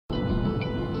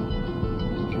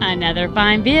Another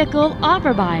fine vehicle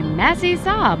offered by Massey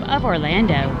Saab of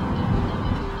Orlando.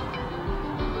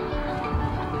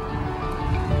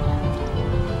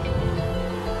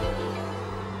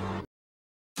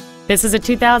 This is a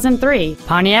 2003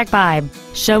 Pontiac Vibe,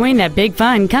 showing that big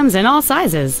fun comes in all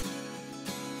sizes.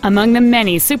 Among the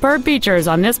many superb features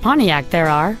on this Pontiac there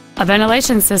are a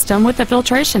ventilation system with a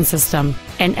filtration system,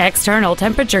 an external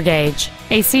temperature gauge,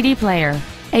 a CD player,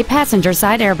 a passenger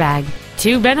side airbag,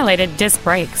 2 ventilated disc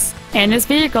brakes, and this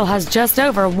vehicle has just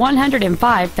over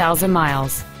 105,000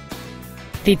 miles.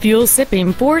 The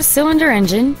fuel-sipping 4-cylinder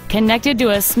engine, connected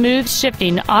to a smooth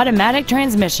shifting automatic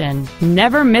transmission,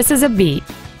 never misses a beat.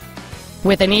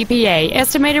 With an EPA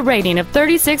estimated rating of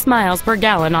 36 miles per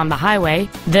gallon on the highway,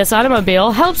 this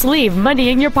automobile helps leave money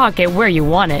in your pocket where you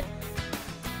want it.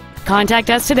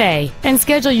 Contact us today and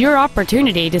schedule your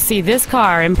opportunity to see this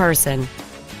car in person.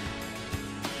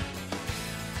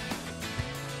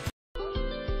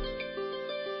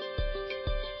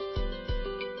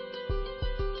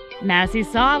 Massey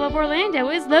Saab of Orlando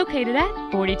is located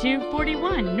at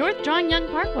 4241 North John Young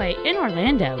Parkway in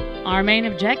Orlando. Our main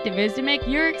objective is to make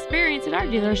your experience at our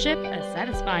dealership a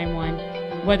satisfying one,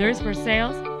 whether it's for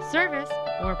sales, service,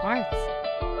 or parts.